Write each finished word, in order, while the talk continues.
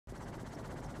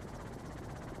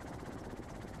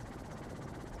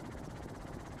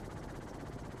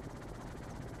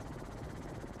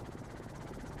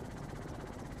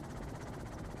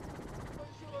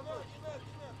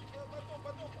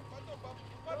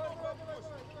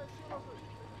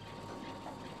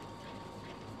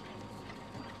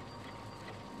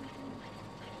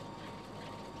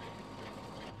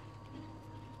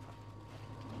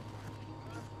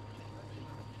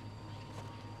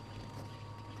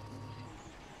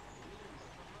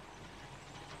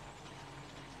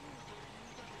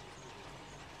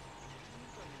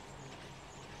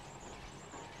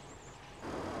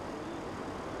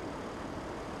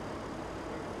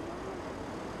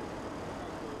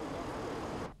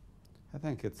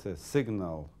think it's a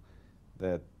signal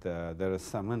that there is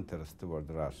some interest toward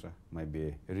Russia,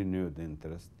 maybe renewed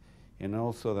interest, and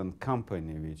also then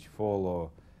company which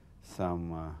follow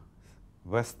some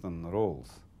Western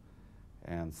rules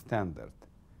and standard,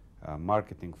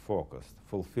 marketing focused,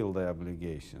 fulfill their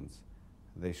obligations,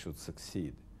 they should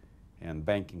succeed. And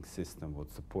banking system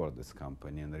would support this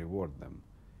company and reward them.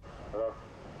 Раз,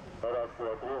 раз,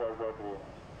 два, три, раз, два, три.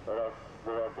 Раз,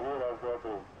 два, три, раз, два,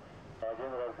 три.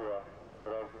 Один, раз, два.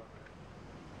 Раз,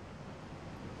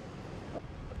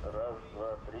 раз, два,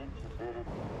 три, четыре.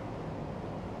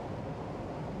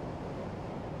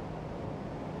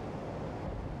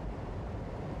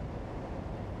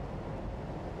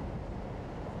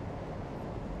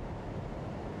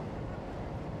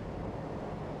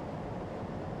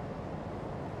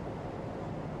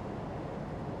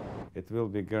 It will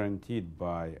be guaranteed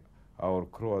by our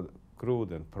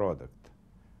crude and product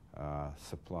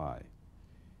supply.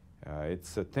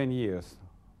 It's a 10 years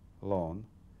loan,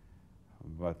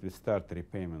 but we start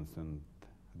repayments and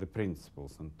the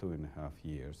principals in 2.5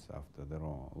 years after the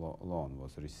loan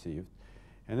was received.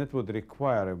 And it would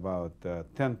require about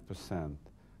 10%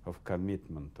 of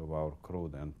commitment of our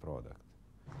crude and product.